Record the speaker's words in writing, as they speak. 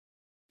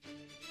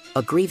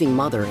A grieving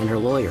mother and her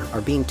lawyer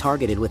are being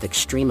targeted with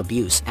extreme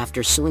abuse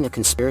after suing a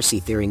conspiracy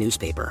theory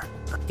newspaper.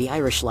 The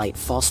Irish Light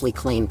falsely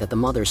claimed that the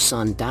mother's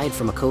son died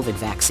from a COVID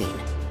vaccine.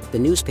 The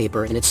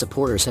newspaper and its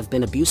supporters have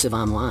been abusive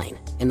online,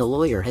 and the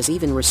lawyer has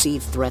even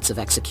received threats of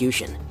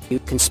execution.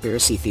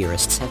 Conspiracy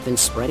theorists have been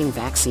spreading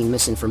vaccine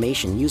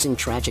misinformation using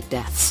tragic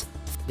deaths.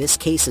 This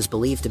case is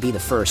believed to be the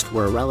first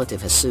where a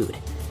relative has sued.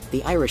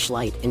 The Irish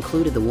Light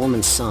included the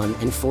woman's son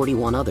and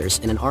 41 others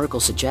in an article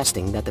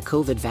suggesting that the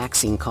COVID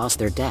vaccine caused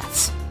their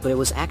deaths, but it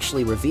was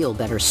actually revealed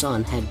that her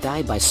son had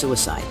died by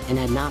suicide and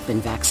had not been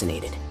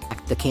vaccinated.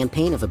 The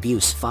campaign of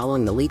abuse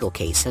following the legal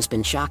case has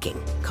been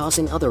shocking,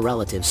 causing other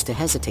relatives to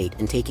hesitate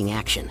in taking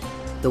action.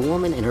 The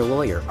woman and her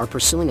lawyer are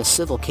pursuing a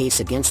civil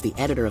case against the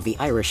editor of the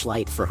Irish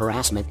Light for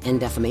harassment and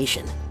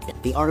defamation.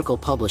 The article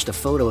published a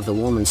photo of the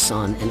woman's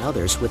son and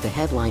others with the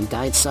headline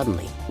 "Died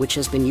Suddenly," which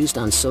has been used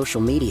on social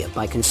media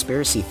by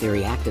conspiracy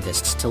theory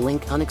activists to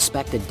link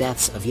unexpected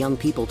deaths of young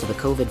people to the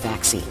COVID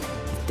vaccine.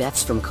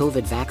 Deaths from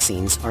COVID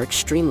vaccines are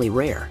extremely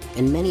rare,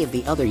 and many of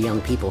the other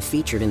young people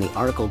featured in the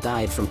article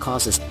died from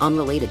causes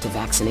unrelated to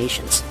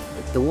vaccinations.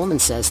 The woman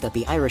says that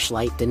the Irish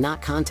Light did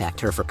not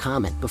contact her for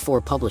comment before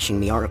publishing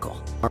the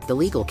article. The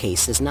legal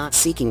case is not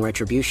seeking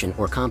retribution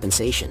or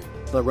compensation,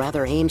 but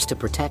rather aims to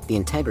protect the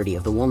integrity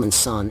of the woman's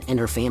son and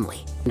her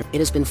family. It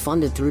has been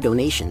funded through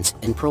donations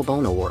and pro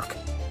bono work.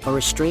 A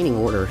restraining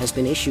order has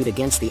been issued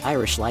against the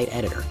Irish Light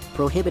editor,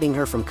 prohibiting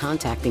her from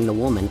contacting the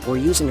woman or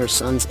using her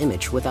son's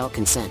image without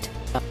consent.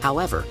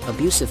 However,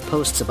 abusive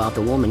posts about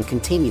the woman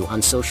continue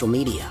on social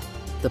media.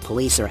 The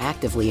police are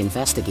actively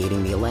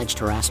investigating the alleged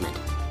harassment.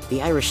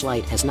 The Irish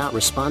Light has not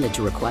responded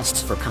to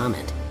requests for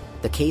comment.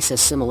 The case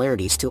has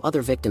similarities to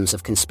other victims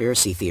of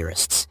conspiracy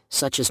theorists,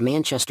 such as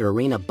Manchester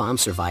Arena bomb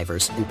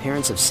survivors and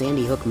parents of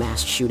Sandy Hook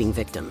mass shooting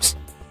victims.